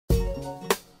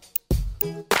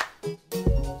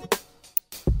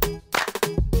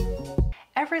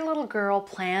Every little girl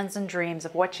plans and dreams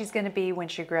of what she's going to be when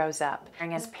she grows up.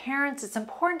 And as parents, it's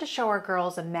important to show our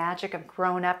girls the magic of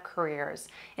grown-up careers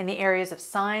in the areas of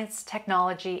science,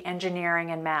 technology,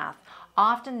 engineering, and math,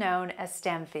 often known as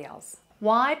STEM fields.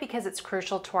 Why? Because it's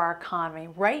crucial to our economy.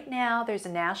 Right now, there's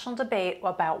a national debate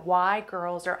about why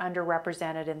girls are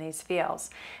underrepresented in these fields.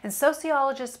 And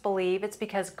sociologists believe it's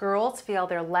because girls feel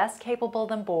they're less capable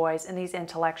than boys in these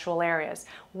intellectual areas,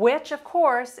 which, of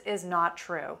course, is not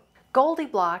true. Goldie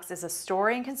Blox is a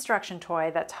story and construction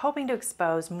toy that's hoping to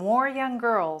expose more young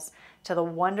girls to the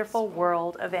wonderful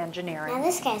world of engineering. Now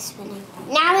this guy's spinning.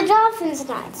 Now the dolphin's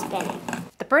not spinning.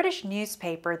 The British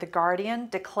newspaper, The Guardian,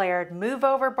 declared, "Move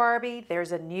over, Barbie,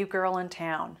 there's a new girl in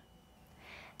town."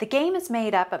 The game is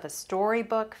made up of a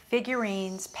storybook,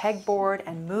 figurines, pegboard,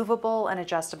 and movable and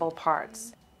adjustable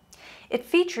parts. It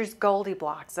features Goldie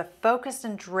Blox, a focused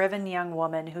and driven young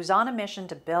woman who's on a mission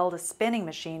to build a spinning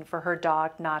machine for her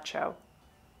dog, Nacho.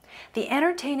 The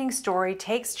entertaining story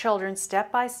takes children step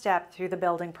by step through the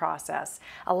building process,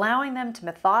 allowing them to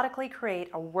methodically create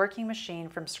a working machine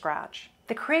from scratch.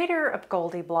 The creator of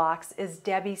Goldie Blox is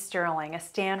Debbie Sterling, a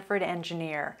Stanford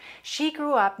engineer. She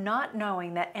grew up not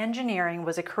knowing that engineering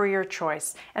was a career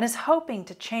choice and is hoping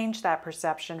to change that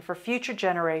perception for future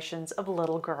generations of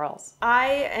little girls.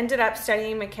 I ended up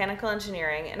studying mechanical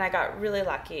engineering and I got really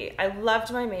lucky. I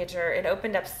loved my major. It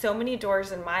opened up so many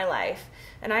doors in my life,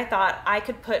 and I thought I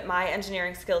could put my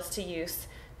engineering skills to use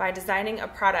by designing a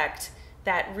product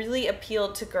that really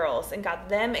appealed to girls and got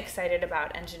them excited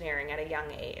about engineering at a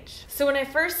young age. So when I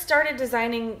first started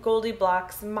designing Goldie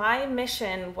Blox, my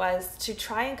mission was to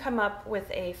try and come up with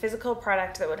a physical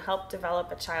product that would help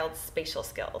develop a child's spatial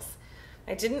skills.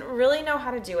 I didn't really know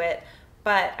how to do it,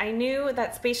 but I knew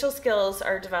that spatial skills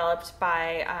are developed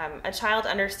by a child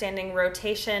understanding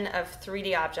rotation of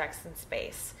 3D objects in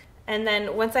space. And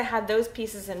then once I had those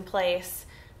pieces in place,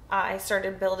 I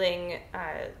started building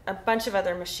a bunch of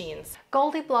other machines.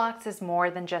 Goldie Blox is more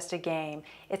than just a game.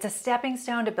 It's a stepping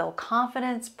stone to build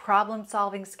confidence,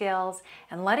 problem-solving skills,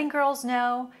 and letting girls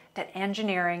know that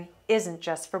engineering isn't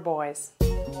just for boys.